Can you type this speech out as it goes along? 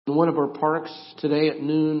in one of our parks today at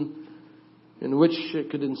noon, in which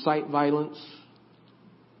it could incite violence.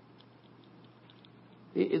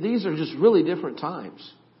 These are just really different times.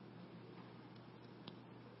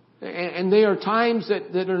 And they are times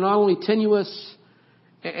that are not only tenuous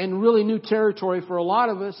and really new territory for a lot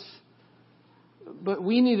of us, but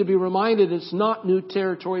we need to be reminded it's not new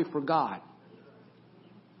territory for God.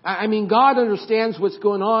 I mean, God understands what's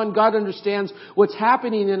going on. God understands what's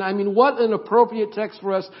happening. And I mean, what an appropriate text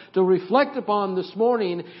for us to reflect upon this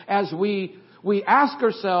morning as we ask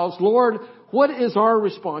ourselves, Lord, what is our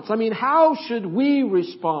response? I mean, how should we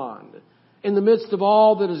respond in the midst of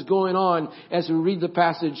all that is going on as we read the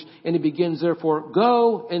passage? And it begins, therefore,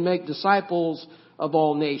 go and make disciples of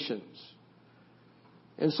all nations.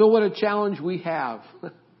 And so what a challenge we have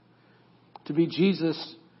to be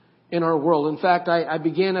Jesus in our world. In fact, I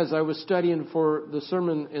began as I was studying for the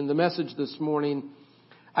sermon and the message this morning.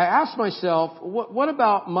 I asked myself, what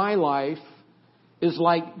about my life is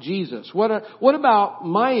like Jesus? What about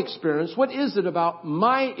my experience? What is it about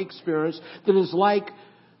my experience that is like,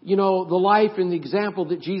 the life and the example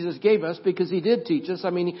that Jesus gave us? Because He did teach us. I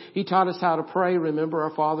mean, He taught us how to pray. Remember,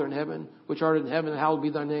 our Father in heaven, which art in heaven, hallowed be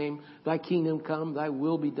thy name. Thy kingdom come, thy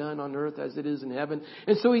will be done on earth as it is in heaven.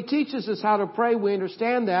 And so He teaches us how to pray. We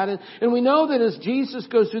understand that. And we know that as Jesus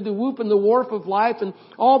goes through the whoop and the wharf of life and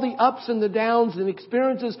all the ups and the downs and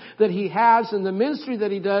experiences that He has and the ministry that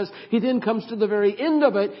He does, He then comes to the very end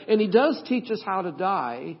of it and He does teach us how to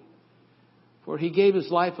die. For He gave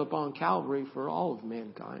His life upon Calvary for all of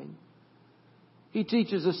mankind. He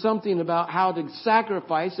teaches us something about how to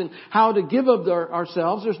sacrifice and how to give of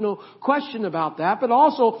ourselves. There's no question about that. But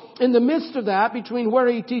also in the midst of that, between where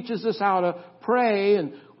He teaches us how to pray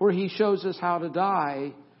and where He shows us how to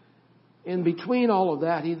die, in between all of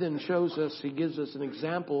that, He then shows us, He gives us an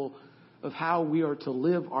example of how we are to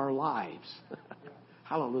live our lives.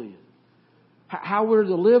 Hallelujah. How we're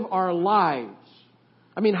to live our lives.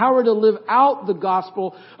 I mean, how we're to live out the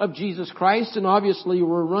gospel of Jesus Christ. And obviously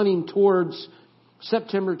we're running towards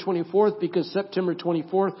September 24th, because September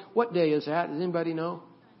 24th, what day is that? Does anybody know?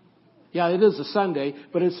 Yeah, it is a Sunday,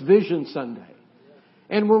 but it's Vision Sunday.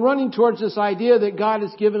 And we're running towards this idea that God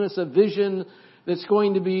has given us a vision that's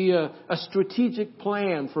going to be a strategic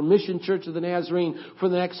plan for Mission Church of the Nazarene for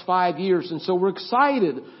the next 5 years. And so we're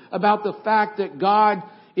excited about the fact that God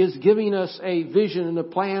is giving us a vision and a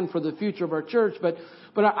plan for the future of our church. But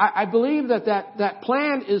I believe that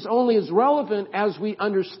plan is only as relevant as we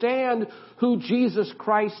understand who Jesus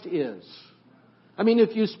Christ is. I mean,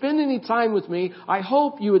 if you spend any time with me, I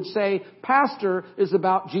hope you would say, Pastor is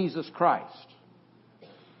about Jesus Christ.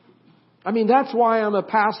 I mean, that's why I'm a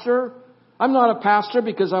pastor. I'm not a pastor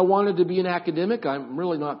because I wanted to be an academic. I'm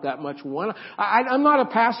really not that much one. I'm not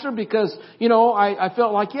a pastor because, I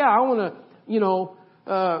felt like, I want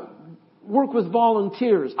to, work with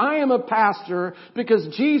volunteers. I am a pastor because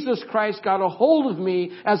Jesus Christ got a hold of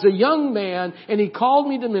me as a young man and He called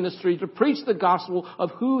me to ministry to preach the gospel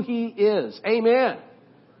of who He is. Amen.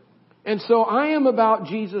 And so I am about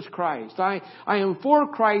Jesus Christ. I am for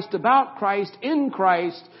Christ, about Christ, in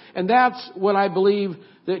Christ. And that's what I believe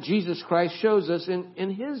that Jesus Christ shows us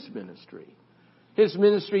in His ministry. His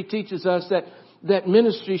ministry teaches us that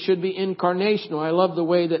ministry should be incarnational. I love the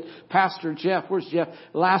way that Pastor Jeff, where's Jeff?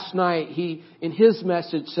 Last night, he, in his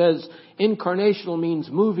message, says incarnational means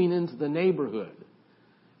moving into the neighborhood.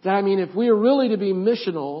 That, I mean, if we are really to be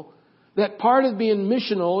missional, that part of being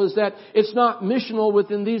missional is that it's not missional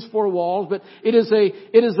within these four walls, but it is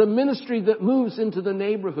a ministry that moves into the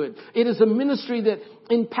neighborhood. It is a ministry that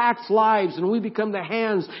impacts lives, and we become the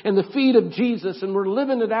hands and the feet of Jesus, and we're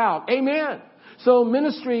living it out. Amen. So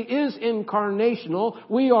ministry is incarnational.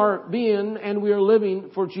 We are being and we are living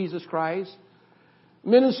for Jesus Christ.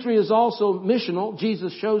 Ministry is also missional.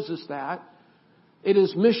 Jesus shows us that. It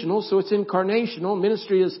is missional, so it's incarnational.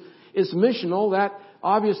 Ministry is missional. That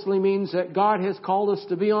obviously means that God has called us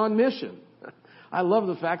to be on mission. I love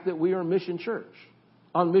the fact that we are a mission church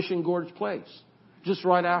on Mission Gorge Place, just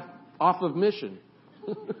right off of Mission.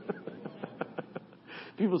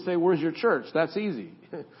 People say, where's your church? That's easy.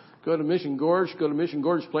 Go to Mission Gorge, go to Mission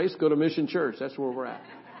Gorge Place, go to Mission Church. That's where we're at.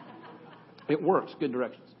 It works. Good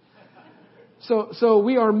directions. So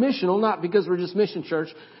we are missional, not because we're just mission church,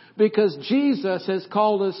 because Jesus has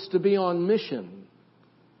called us to be on mission.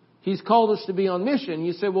 He's called us to be on mission.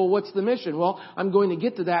 You say, well, what's the mission? Well, I'm going to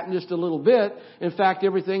get to that in just a little bit. In fact,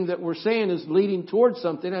 everything that we're saying is leading towards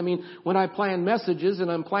something. I mean, when I plan messages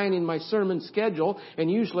and I'm planning my sermon schedule,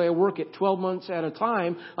 and usually I work at 12 months at a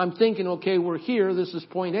time, I'm thinking, okay, we're here. This is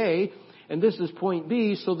point A, and this is point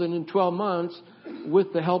B. So then in 12 months,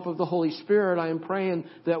 with the help of the Holy Spirit, I am praying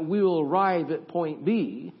that we will arrive at point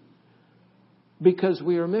B. because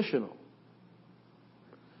we are missional.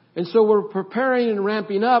 And so we're preparing and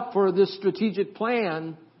ramping up for this strategic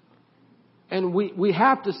plan. And we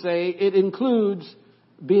have to say it includes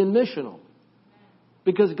being missional.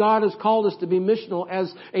 Because God has called us to be missional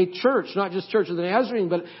as a church, not just Church of the Nazarene,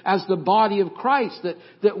 but as the body of Christ,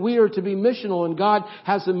 that we are to be missional, and God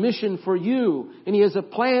has a mission for you, and He has a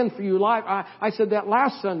plan for your life. I said that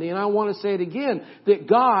last Sunday, and I want to say it again, that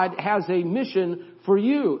God has a mission for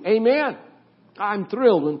you. Amen. I'm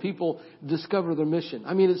thrilled when people discover their mission.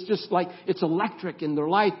 I mean, it's just like, it's electric, and their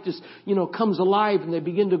life just, comes alive, and they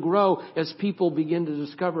begin to grow as people begin to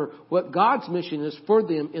discover what God's mission is for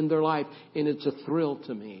them in their life. And it's a thrill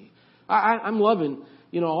to me. I'm loving,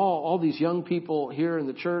 all these young people here in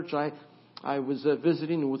the church. I was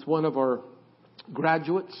visiting with one of our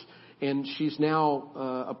graduates, and she's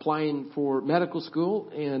now applying for medical school.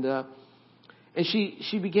 And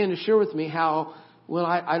she began to share with me how,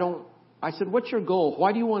 I said, what's your goal?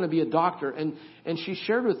 Why do you want to be a doctor? And she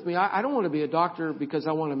shared with me, I don't want to be a doctor because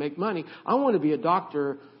I want to make money. I want to be a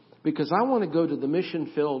doctor because I want to go to the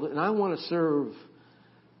mission field, and I want to serve,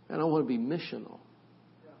 and I want to be missional.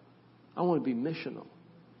 I want to be missional.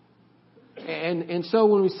 And so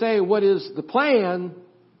when we say, what is the plan?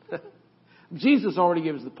 Jesus already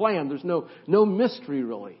gave us the plan. There's no mystery,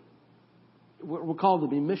 really. We're called to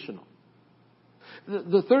be missional.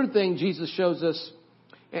 The third thing Jesus shows us,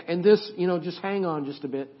 and this, just hang on just a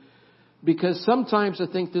bit, because sometimes I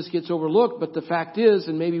think this gets overlooked, but the fact is,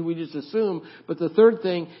 and maybe we just assume, but the third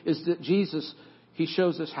thing is that Jesus, He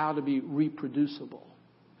shows us how to be reproducible.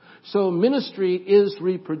 So ministry is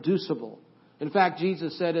reproducible. In fact,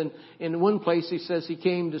 Jesus said in one place, He says He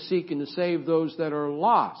came to seek and to save those that are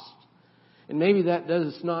lost. And maybe that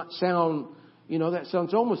does not sound, that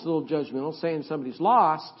sounds almost a little judgmental, saying somebody's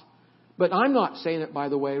lost. But I'm not saying it, by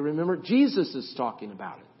the way. Remember, Jesus is talking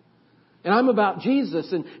about it. And I'm about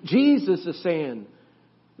Jesus. And Jesus is saying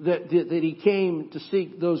that He came to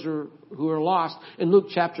seek those who are lost. In Luke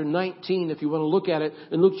chapter 19, if you want to look at it,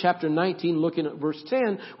 in Luke chapter 19, looking at verse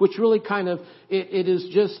 10, which really kind of,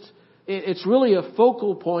 it's really a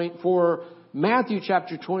focal point for Matthew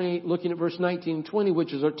chapter 28, looking at verse 19 and 20,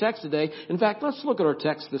 which is our text today. In fact, let's look at our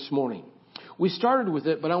text this morning. We started with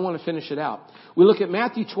it, but I want to finish it out. We look at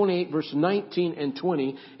Matthew 28, verse 19 and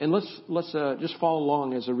 20, and let's just follow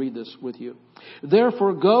along as I read this with you.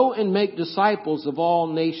 Therefore, go and make disciples of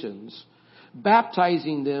all nations,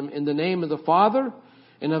 baptizing them in the name of the Father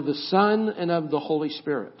and of the Son and of the Holy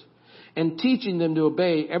Spirit, and teaching them to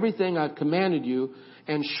obey everything I've commanded you,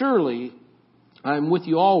 and surely I am with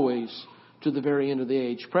you always to the very end of the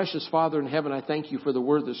age. Precious Father in heaven, I thank you for the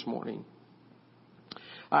word this morning.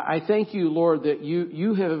 I thank you, Lord, that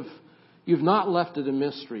you've not left it a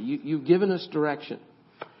mystery. You've given us direction.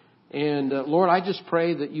 And Lord, I just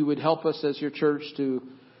pray that you would help us as your church to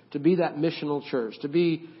be that missional church, to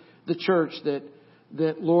be the church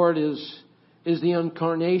that Lord is the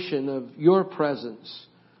incarnation of your presence,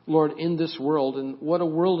 Lord, in this world. And what a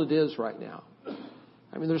world it is right now.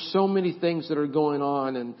 I mean, there's so many things that are going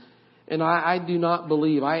on, and I do not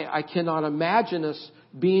believe, I cannot imagine us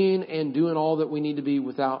being and doing all that we need to be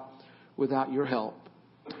without your help.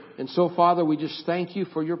 And so, Father, we just thank you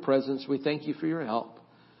for your presence. We thank you for your help.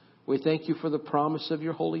 We thank you for the promise of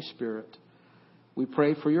your Holy Spirit. We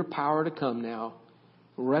pray for your power to come now.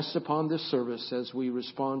 Rest upon this service as we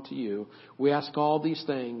respond to you. We ask all these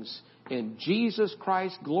things in Jesus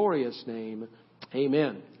Christ's glorious name.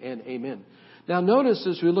 Amen and amen. Now notice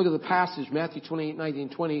as we look at the passage, Matthew 28, 19,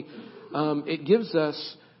 20, it gives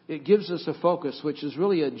us a focus, which is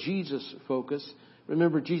really a Jesus focus.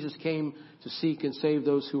 Remember, Jesus came to seek and save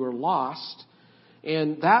those who are lost.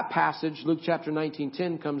 And that passage, Luke chapter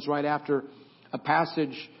 19:10, comes right after a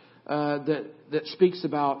passage that speaks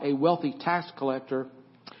about a wealthy tax collector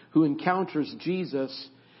who encounters Jesus,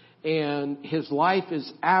 and his life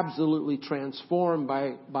is absolutely transformed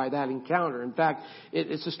by that encounter. In fact,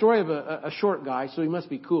 it's a story of a short guy, so he must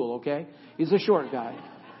be cool, okay? He's a short guy.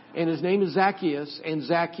 And his name is Zacchaeus, and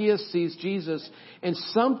Zacchaeus sees Jesus, and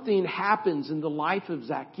something happens in the life of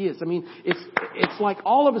Zacchaeus. I mean, it's like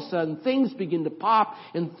all of a sudden things begin to pop,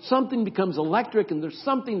 and something becomes electric, and there's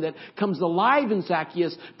something that comes alive in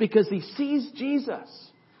Zacchaeus because he sees Jesus.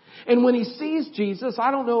 And when he sees Jesus,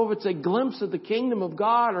 I don't know if it's a glimpse of the kingdom of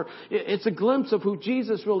God or it's a glimpse of who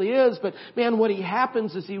Jesus really is. But man, what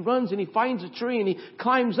happens is he runs and he finds a tree and he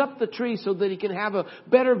climbs up the tree so that he can have a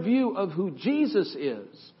better view of who Jesus is.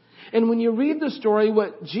 And when you read the story,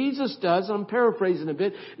 what Jesus does, I'm paraphrasing a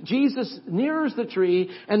bit, Jesus nears the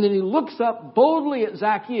tree and then he looks up boldly at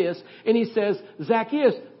Zacchaeus and he says,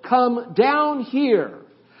 Zacchaeus, come down here.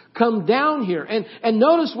 Come down here. And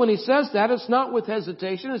notice when he says that, it's not with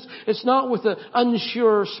hesitation. It's not with an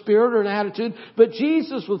unsure spirit or an attitude, but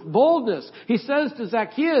Jesus with boldness. He says to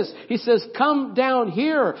Zacchaeus, he says, come down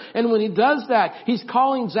here. And when he does that, he's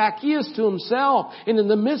calling Zacchaeus to himself. And in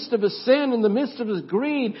the midst of his sin, in the midst of his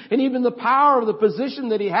greed, and even the power of the position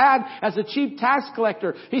that he had as a chief tax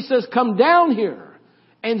collector, he says, come down here.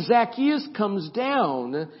 And Zacchaeus comes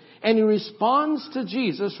down and he responds to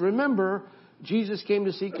Jesus. Remember, Jesus came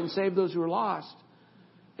to seek and save those who are lost.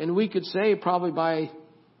 And we could say probably by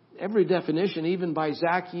every definition, even by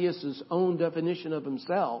Zacchaeus' own definition of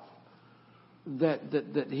himself, that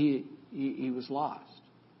he was lost.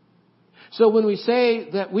 So when we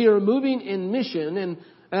say that we are moving in mission, and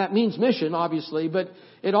that means mission, obviously, but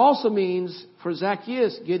it also means for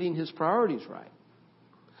Zacchaeus getting his priorities right.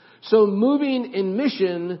 So moving in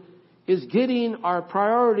mission is getting our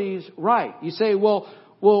priorities right. You say, well,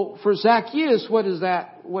 for Zacchaeus, what does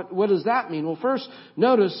that mean? Well, first,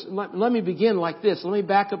 notice, let me begin like this. Let me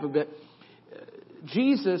back up a bit.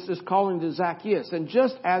 Jesus is calling to Zacchaeus. And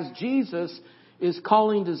just as Jesus is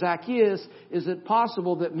calling to Zacchaeus, is it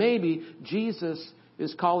possible that maybe Jesus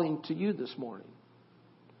is calling to you this morning?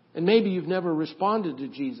 And maybe you've never responded to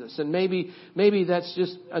Jesus. And maybe that's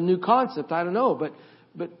just a new concept. I don't know.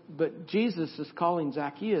 But Jesus is calling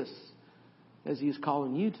Zacchaeus as he is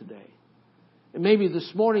calling you today. And maybe this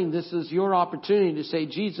morning this is your opportunity to say,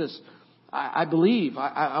 Jesus, I believe,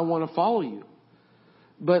 I want to follow you.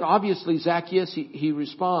 But obviously Zacchaeus, he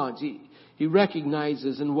responds. He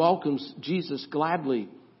recognizes and welcomes Jesus gladly.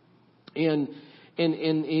 And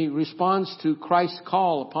he responds to Christ's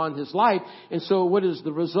call upon his life. And so what is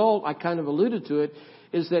the result? I kind of alluded to it,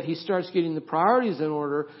 is that he starts getting the priorities in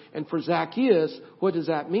order. And for Zacchaeus, what does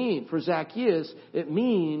that mean? For Zacchaeus, it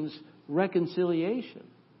means reconciliation.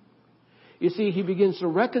 You see, he begins to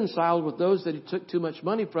reconcile with those that he took too much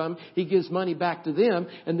money from. He gives money back to them,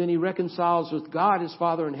 and then he reconciles with God, his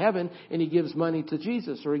Father in heaven, and he gives money to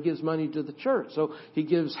Jesus, or he gives money to the church. So he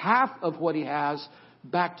gives half of what he has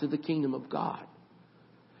back to the kingdom of God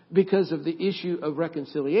because of the issue of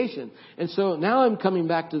reconciliation. And so now I'm coming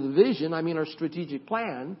back to the vision, our strategic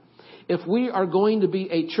plan. If we are going to be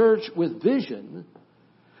a church with vision,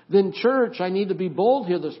 then church, I need to be bold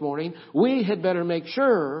here this morning. We had better make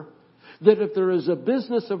sure that if there is a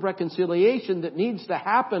business of reconciliation that needs to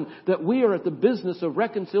happen, that we are at the business of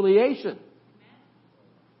reconciliation.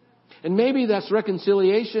 And maybe that's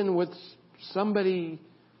reconciliation with somebody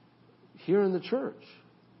here in the church.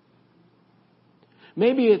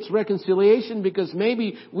 Maybe it's reconciliation because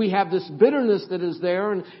maybe we have this bitterness that is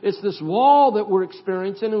there, and it's this wall that we're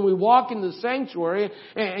experiencing, and we walk in the sanctuary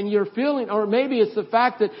and you're feeling, or maybe it's the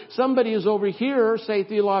fact that somebody is over here, say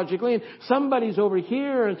theologically, and somebody's over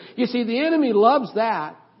here. And you see, the enemy loves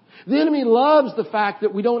that. The enemy loves the fact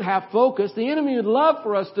that we don't have focus. The enemy would love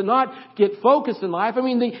for us to not get focused in life.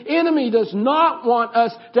 The enemy does not want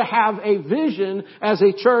us to have a vision as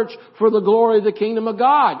a church for the glory of the kingdom of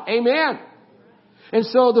God. Amen. And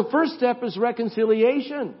so the first step is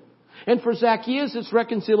reconciliation. And for Zacchaeus, it's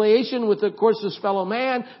reconciliation with, of course, his fellow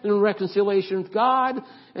man, and reconciliation with God.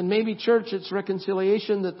 And maybe, church, it's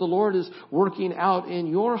reconciliation that the Lord is working out in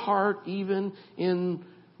your heart, even in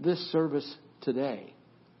this service today.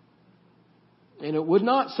 And it would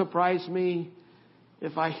not surprise me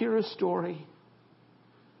if I hear a story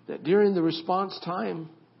that during the response time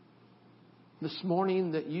this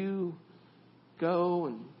morning that you go,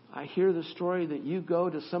 and I hear the story that you go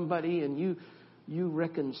to somebody and you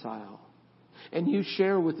reconcile. And you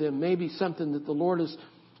share with them maybe something that the Lord has,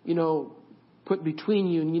 put between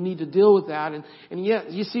you, and you need to deal with that. And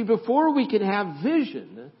yet, you see, before we can have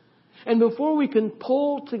vision and before we can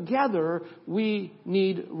pull together, we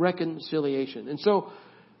need reconciliation. And so,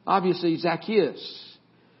 obviously, Zacchaeus,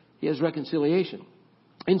 he has reconciliation.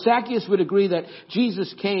 And Zacchaeus would agree that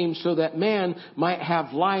Jesus came so that man might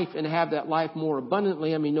have life and have that life more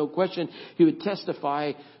abundantly. No question, he would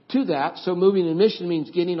testify to that. So moving in mission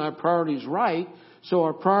means getting our priorities right. So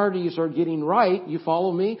our priorities are getting right. You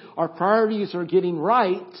follow me? Our priorities are getting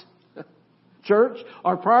right. Church,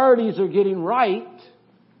 our priorities are getting right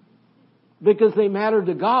because they matter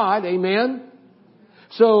to God. Amen?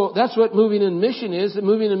 So that's what moving in mission is.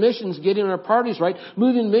 Moving in mission is getting our priorities right.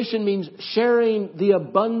 Moving in mission means sharing the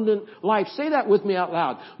abundant life. Say that with me out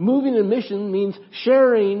loud. Moving in mission means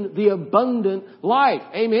sharing the abundant life.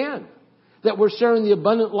 Amen. That we're sharing the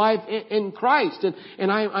abundant life in Christ.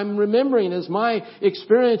 And I'm remembering as my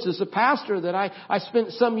experience as a pastor that I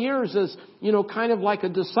spent some years as, kind of like a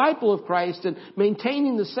disciple of Christ and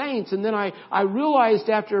maintaining the saints. And then I realized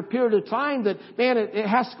after a period of time that, man, it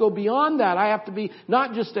has to go beyond that. I have to be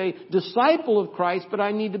not just a disciple of Christ, but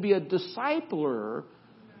I need to be a discipler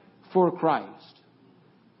for Christ.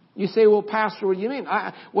 You say, well, Pastor, what do you mean?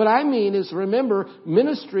 What I mean is, remember,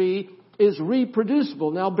 ministry is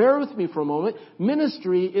reproducible. Now, bear with me for a moment.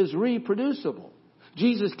 Ministry is reproducible.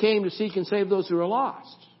 Jesus came to seek and save those who are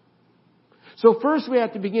lost. So first we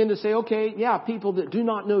have to begin to say, okay, yeah, people that do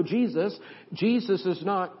not know Jesus, Jesus is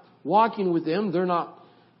not walking with them. They're not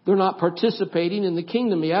participating in the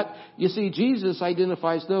kingdom yet. You see, Jesus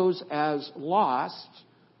identifies those as lost.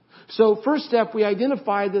 So first step, we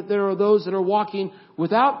identify that there are those that are walking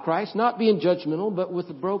without Christ, not being judgmental, but with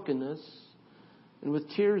brokenness and with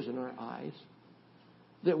tears in our eyes.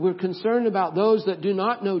 That we're concerned about those that do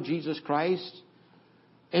not know Jesus Christ.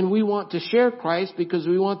 And we want to share Christ because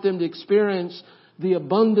we want them to experience the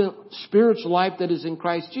abundant spiritual life that is in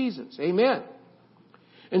Christ Jesus. Amen.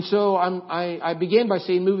 And so I began by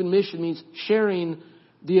saying moving mission means sharing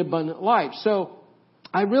the abundant life. So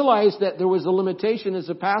I realized that there was a limitation as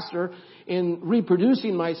a pastor in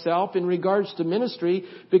reproducing myself in regards to ministry,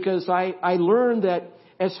 because I learned that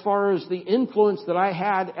as far as the influence that I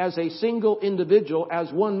had as a single individual,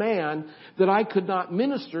 as one man, that I could not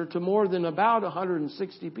minister to more than about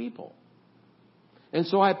 160 people. And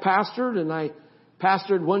so I pastored, and I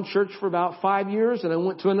pastored one church for about 5 years, and I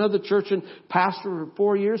went to another church and pastored for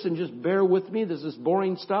 4 years. And just bear with me, this is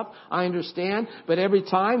boring stuff, I understand. But every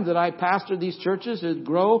time that I pastored these churches, it would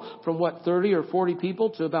grow from 30 or 40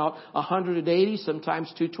 people to about 180, sometimes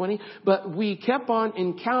 220. But we kept on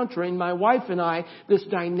encountering, my wife and I, this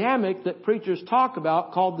dynamic that preachers talk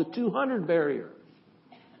about called the 200 barrier.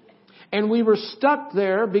 And we were stuck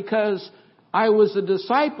there because I was a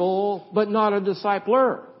disciple, but not a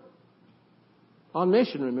discipler. On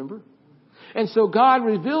mission, remember? And so God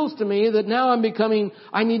reveals to me that now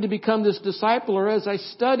I need to become this discipler as I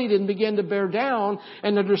studied and began to bear down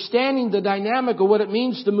and understanding the dynamic of what it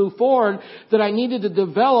means to move forward, that I needed to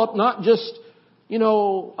develop, not just,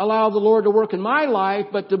 allow the Lord to work in my life,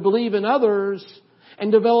 but to believe in others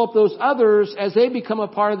and develop those others as they become a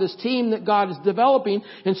part of this team that God is developing.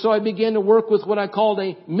 And so I began to work with what I called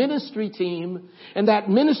a ministry team. And that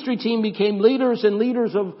ministry team became leaders and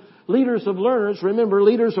leaders of learners. Remember,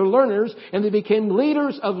 leaders are learners, and they became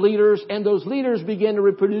leaders of leaders, and those leaders began to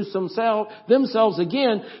reproduce themselves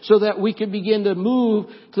again so that we could begin to move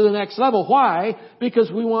to the next level. Why? Because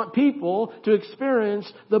we want people to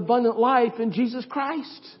experience the abundant life in Jesus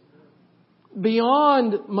Christ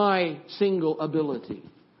beyond my single ability.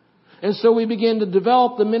 And so we began to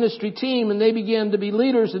develop the ministry team, and they began to be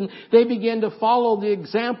leaders, and they began to follow the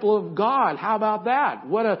example of God. How about that?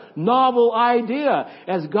 What a novel idea,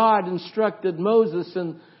 as God instructed Moses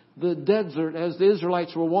in the desert as the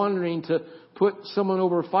Israelites were wandering, to put someone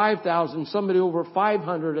over 5,000, somebody over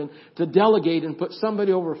 500, and to delegate and put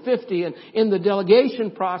somebody over 50. And in the delegation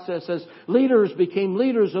process, as leaders became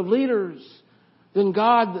leaders of leaders, then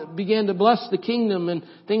God began to bless the kingdom and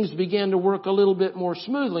things began to work a little bit more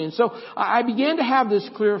smoothly. And so I began to have this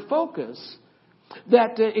clear focus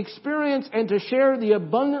that to experience and to share the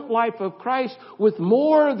abundant life of Christ with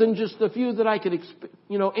more than just the few that I could,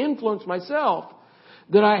 influence myself,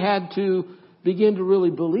 that I had to begin to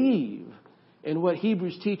really believe in what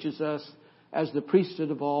Hebrews teaches us as the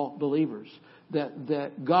priesthood of all believers.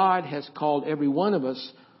 That God has called every one of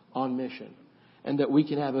us on mission. And that we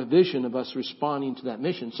can have a vision of us responding to that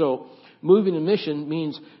mission. So, moving in mission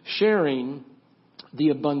means sharing the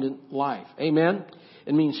abundant life. Amen?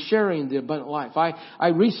 It means sharing the abundant life. I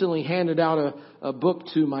recently handed out a book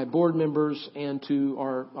to my board members and to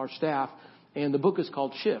our staff. And the book is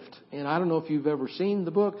called Shift. And I don't know if you've ever seen the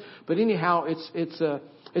book. But anyhow,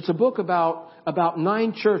 it's a book about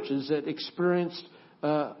 9 churches that experienced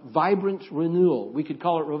vibrant renewal. We could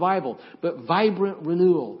call it revival, but vibrant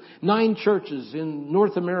renewal. 9 churches in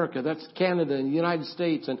North America, that's Canada and the United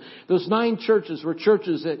States. And those 9 churches were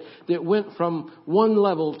churches that went from one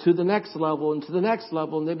level to the next level and to the next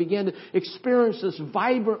level. And they began to experience this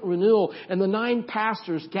vibrant renewal. And the 9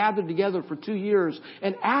 pastors gathered together for 2 years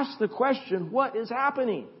and asked the question, what is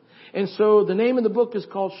happening? And so the name of the book is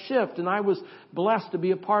called Shift. And I was blessed to be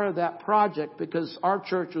a part of that project because our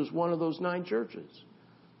church was one of those 9 churches.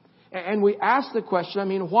 And we asked the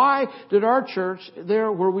question, why did our church, there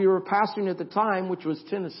where we were pastoring at the time, which was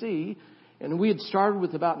Tennessee, And we had started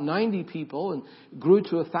with about 90 people and grew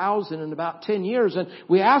to 1,000 in about 10 years. And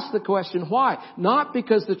we asked the question, why? Not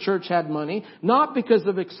because the church had money, not because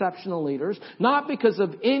of exceptional leaders, not because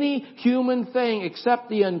of any human thing except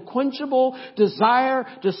the unquenchable desire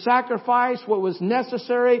to sacrifice what was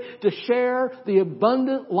necessary to share the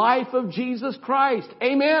abundant life of Jesus Christ.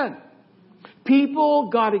 Amen. People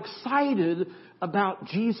got excited about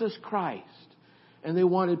Jesus Christ. And they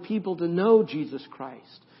wanted people to know Jesus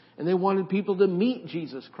Christ. And they wanted people to meet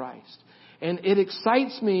Jesus Christ. And it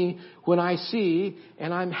excites me when I see,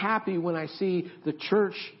 and I'm happy when I see the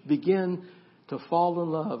church begin to fall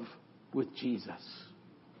in love with Jesus.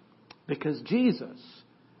 Because Jesus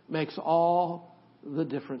makes all the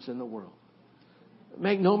difference in the world.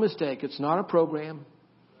 Make no mistake, it's not a program.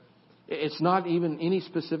 It's not even any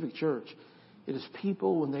specific church. It is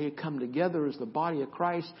people when they come together as the body of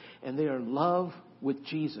Christ and they are in love with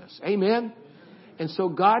Jesus. Amen? And so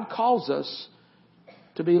God calls us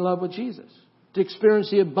to be in love with Jesus, to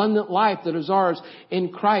experience the abundant life that is ours in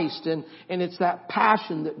Christ. And it's that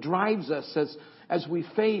passion that drives us as we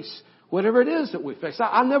face whatever it is that we face.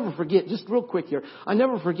 I'll never forget, just real quick here, I'll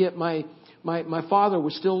never forget my father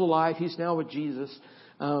was still alive. He's now with Jesus.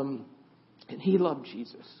 And he loved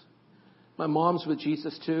Jesus. My mom's with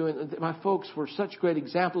Jesus too. And my folks were such great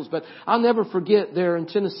examples. But I'll never forget there in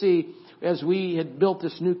Tennessee, as we had built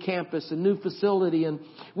this new campus, a new facility, and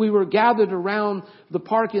we were gathered around the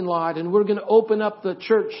parking lot, and we're going to open up the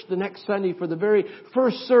church the next Sunday for the very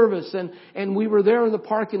first service, and we were there in the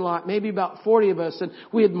parking lot, maybe about 40 of us, and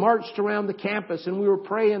we had marched around the campus, and we were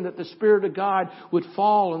praying that the Spirit of God would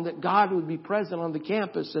fall and that God would be present on the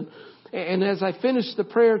campus. And as I finished the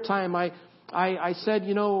prayer time, I said,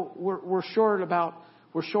 you know, we're short about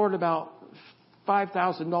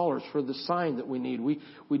 $5,000 for the sign that we need.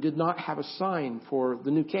 We did not have a sign for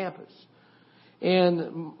the new campus.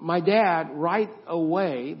 And my dad, right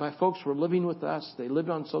away, my folks were living with us. They lived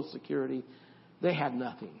on Social Security. They had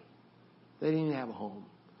nothing. They didn't even have a home.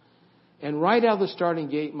 And right out of the starting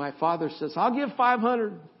gate, my father says, I'll give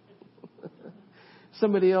 500.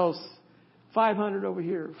 Somebody else, 500 over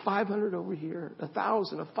here, 500 over here,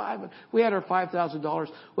 1,000, 500. We had our $5,000.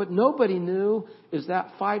 What nobody knew is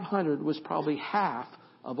that 500 was probably half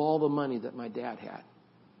of all the money that my dad had.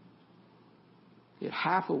 He had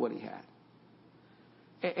half of what he had.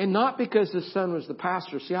 And not because his son was the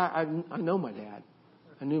pastor. See, I know my dad.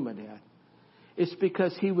 I knew my dad. It's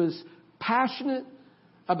because he was passionate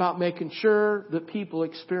about making sure that people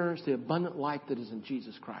experience the abundant life that is in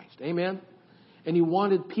Jesus Christ. Amen? And he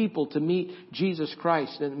wanted people to meet Jesus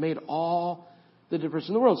Christ. And it made all the difference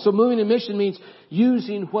in the world. So moving in mission means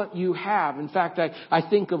using what you have. In fact, I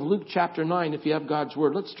think of Luke chapter 9, if you have God's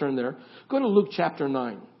Word. Let's turn there. Go to Luke chapter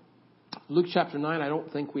 9. Luke chapter 9, I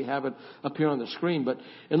don't think we have it up here on the screen. But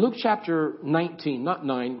in Luke chapter 19, not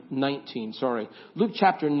 9, 19, sorry. Luke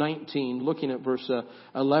chapter 19, looking at verse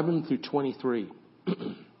 11 through 23.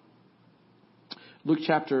 Luke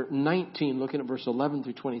chapter 19, looking at verse 11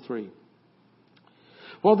 through 23.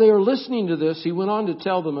 While they were listening to this, he went on to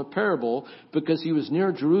tell them a parable because he was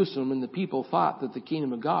near Jerusalem and the people thought that the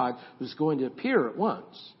kingdom of God was going to appear at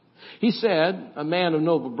once. He said, a man of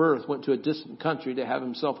noble birth went to a distant country to have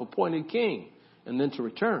himself appointed king and then to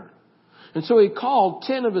return. And so he called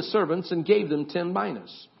 10 of his servants and gave them 10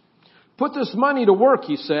 minas. Put this money to work,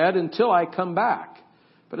 he said, until I come back.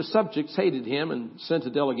 But his subjects hated him and sent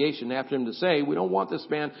a delegation after him to say, we don't want this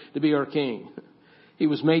man to be our king. He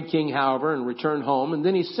was made king, however, and returned home. And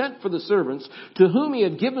then he sent for the servants to whom he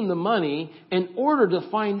had given the money in order to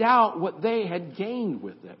find out what they had gained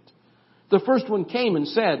with it. The first one came and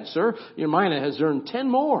said, Sir, your mina has earned 10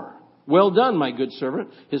 more. Well done, my good servant,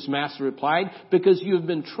 his master replied, because you have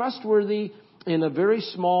been trustworthy in a very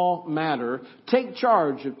small matter. Take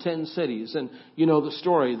charge of 10 cities. And you know the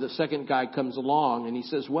story. The second guy comes along and he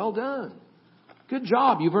says, well done. Good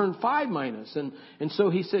job. You've earned 5 minas. And so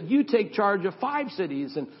he said, you take charge of 5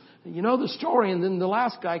 cities. And you know the story. And then the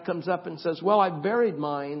last guy comes up and says, well, I've buried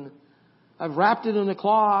mine. I've wrapped it in a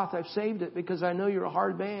cloth. I've saved it because I know you're a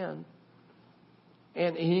hard man.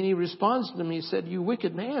 And he responds to them. He said, you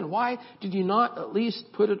wicked man, why did you not at least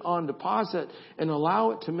put it on deposit and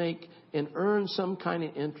allow it to make and earn some kind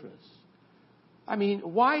of interest? I mean,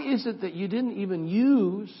 why is it that you didn't even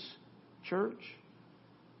use, church,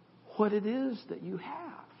 what it is that you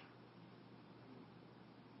have?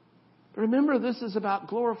 Remember, this is about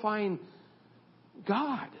glorifying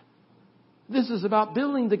God. This is about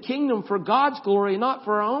building the kingdom for God's glory, not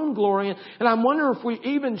for our own glory. And I'm wondering if we're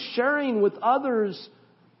even sharing with others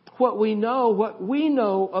what we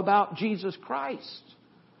know about Jesus Christ.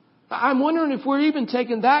 I'm wondering if we're even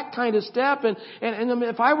taking that kind of step. And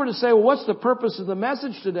if I were to say, well, what's the purpose of the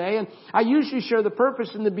message today? And I usually share the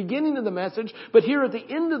purpose in the beginning of the message. But here at the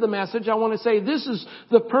end of the message, I want to say this is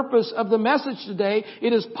the purpose of the message today.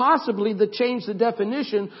 It is possibly to change the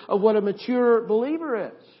definition of what a mature believer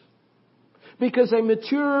is. Because a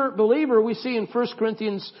mature believer, we see in 1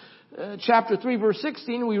 Corinthians chapter 3, verse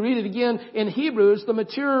 16, we read it again in Hebrews, the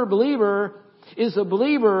mature believer is a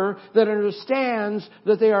believer that understands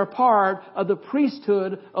that they are part of the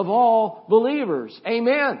priesthood of all believers.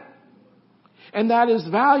 Amen. And that is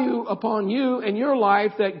value upon you and your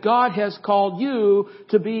life, that God has called you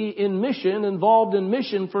to be in mission, involved in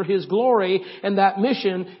mission for His glory. And that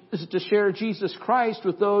mission is to share Jesus Christ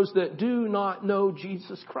with those that do not know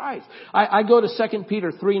Jesus Christ. I go to 2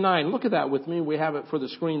 Peter 3:9. Look at that with me. We have it for the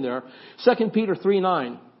screen there. 2 Peter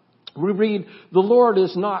 3:9. We read, the Lord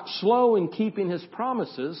is not slow in keeping His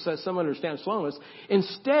promises, as some understand slowness.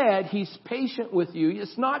 Instead, He's patient with you.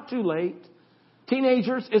 It's not too late.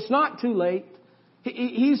 Teenagers, it's not too late.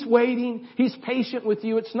 He's waiting. He's patient with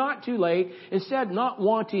you. It's not too late. Instead, not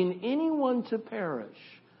wanting anyone to perish.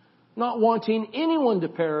 Not wanting anyone to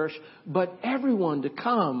perish, but everyone to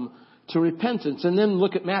come to repentance. And then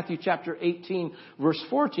look at Matthew chapter 18, verse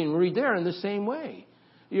 14. We read there in the same way.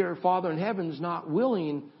 Your Father in heaven is not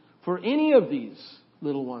willing for any of these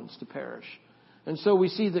little ones to perish. And so we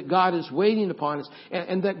see that God is waiting upon us,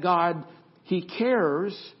 and that God, He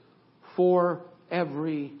cares for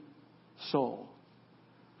every soul.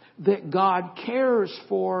 That God cares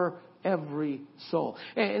for every soul.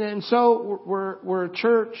 And so we're a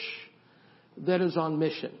church that is on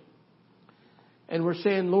mission. And we're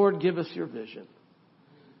saying, Lord, give us your vision.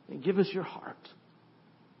 And give us your heart.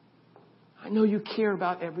 I know you care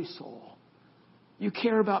about every soul. You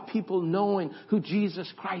care about people knowing who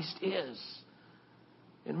Jesus Christ is.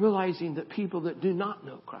 And realizing that people that do not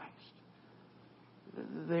know Christ,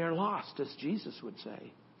 they are lost, as Jesus would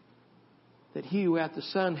say. That he who hath the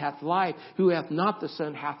Son hath life, who hath not the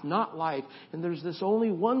Son hath not life. And there's this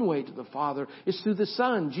only one way to the Father, is through the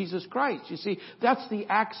Son, Jesus Christ. You see, that's the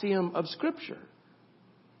axiom of Scripture.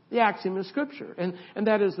 The axiom of Scripture. And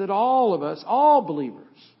that is that all of us, all believers,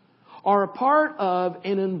 are a part of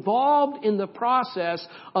and involved in the process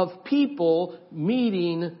of people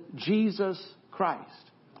meeting Jesus Christ.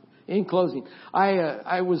 In closing,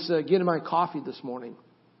 I was getting my coffee this morning.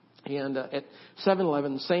 And at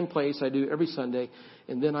 7-Eleven, the same place I do every Sunday.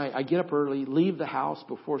 And then I get up early, leave the house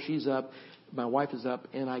before she's up. My wife is up,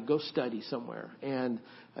 and I go study somewhere. And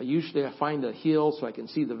usually I find a hill so I can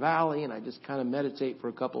see the valley, and I just kind of meditate for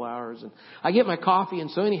a couple hours. And I get my coffee,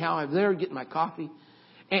 and so anyhow, I'm there getting my coffee.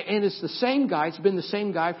 And it's the same guy. It's been the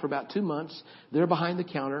same guy for about 2 months. They're behind the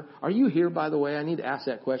counter. Are you here, by the way? I need to ask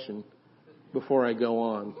that question before I go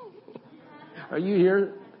on. Are you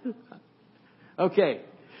here? Okay.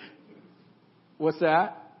 What's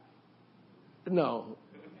that? No.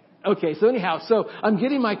 Okay, so anyhow, so I'm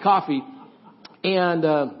getting my coffee,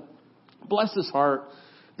 and bless his heart,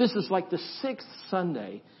 this is like the 6th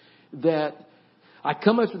Sunday that I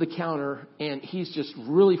come up to the counter, and he's just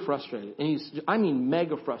really frustrated. And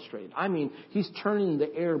mega frustrated. He's turning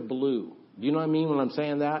the air blue. Do you know what I mean when I'm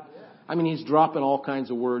saying that? He's dropping all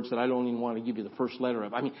kinds of words that I don't even want to give you the first letter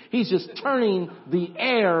of. He's just turning the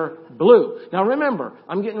air blue. Now remember,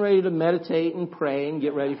 I'm getting ready to meditate and pray and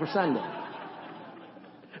get ready for Sunday.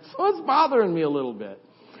 So it's bothering me a little bit.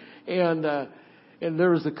 And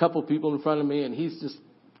there was a couple people in front of me, and he's just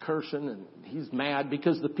cursing, and he's mad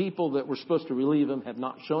because the people that were supposed to relieve him have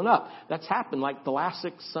not shown up. That's happened like the last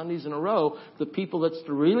 6 Sundays in a row. The people that's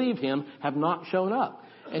to relieve him have not shown up.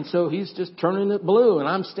 And so he's just turning it blue, and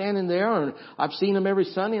I'm standing there, and I've seen him every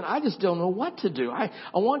Sunday, and I just don't know what to do. I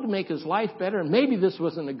wanted to make his life better, and maybe this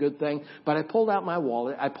wasn't a good thing, but I pulled out my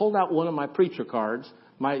wallet. I pulled out one of my preacher cards,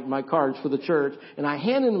 my cards for the church, and I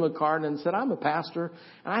handed him a card and said, I'm a pastor,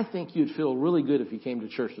 and I think you'd feel really good if you came to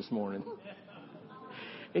church this morning.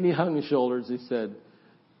 And he hung his shoulders. He said,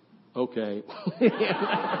 okay.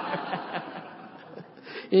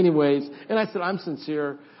 Anyways, and I said, I'm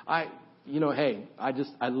sincere. I'd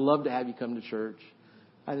love to have you come to church.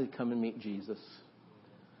 I did come and meet Jesus.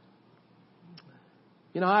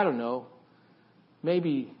 I don't know.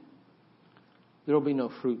 Maybe there'll be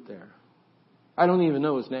no fruit there. I don't even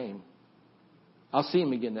know his name. I'll see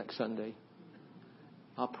him again next Sunday.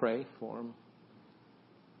 I'll pray for him.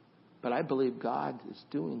 But I believe God is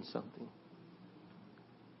doing something.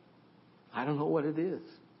 I don't know what it is.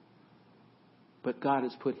 But God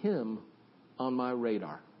has put him on my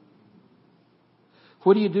radar.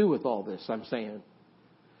 What do you do with all this, I'm saying?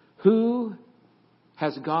 Who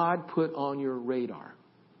has God put on your radar?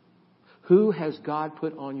 Who has God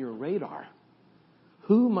put on your radar?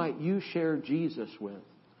 Who might you share Jesus with?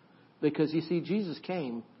 Because you see, Jesus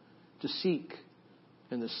came to seek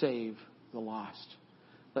and to save the lost.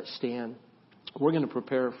 Let's stand. We're going to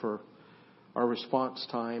prepare for our response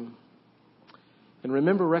time. And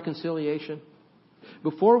remember reconciliation.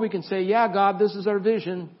 Before we can say, yeah, God, this is our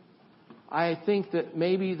vision, I think that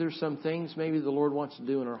maybe there's some things maybe the Lord wants to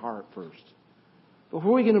do in our heart first.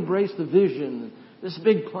 Before we can embrace the vision, this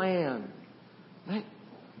big plan, I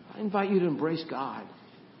invite you to embrace God.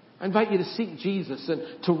 I invite you to seek Jesus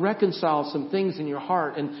and to reconcile some things in your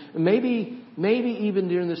heart. And maybe even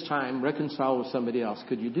during this time, reconcile with somebody else.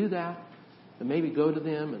 Could you do that? And maybe go to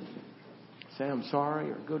them and say, I'm sorry,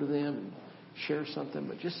 or go to them and share something.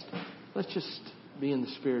 But let's just be in the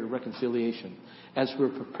spirit of reconciliation as we're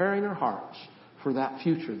preparing our hearts for that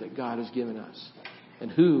future that God has given us.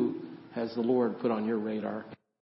 And who has the Lord put on your radar?